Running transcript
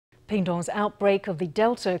Pingtung's outbreak of the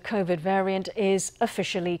Delta COVID variant is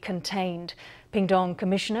officially contained. Pingtung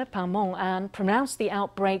Commissioner Pan An pronounced the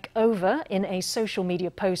outbreak over in a social media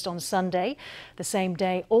post on Sunday. The same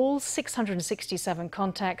day, all 667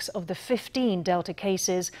 contacts of the 15 Delta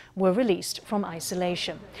cases were released from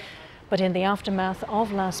isolation. But in the aftermath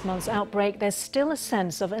of last month's outbreak, there's still a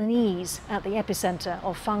sense of unease at the epicenter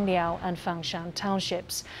of Fangliao and Fangshan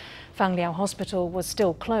townships. Fangliao Hospital was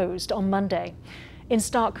still closed on Monday. In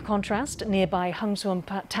stark contrast, nearby Hengchun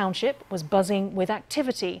Township was buzzing with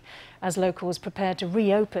activity as locals prepared to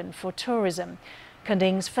reopen for tourism.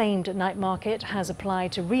 Kanding's famed night market has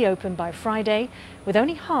applied to reopen by Friday with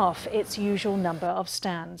only half its usual number of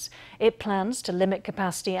stands. It plans to limit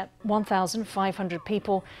capacity at 1,500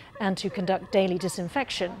 people and to conduct daily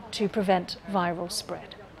disinfection to prevent viral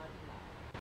spread.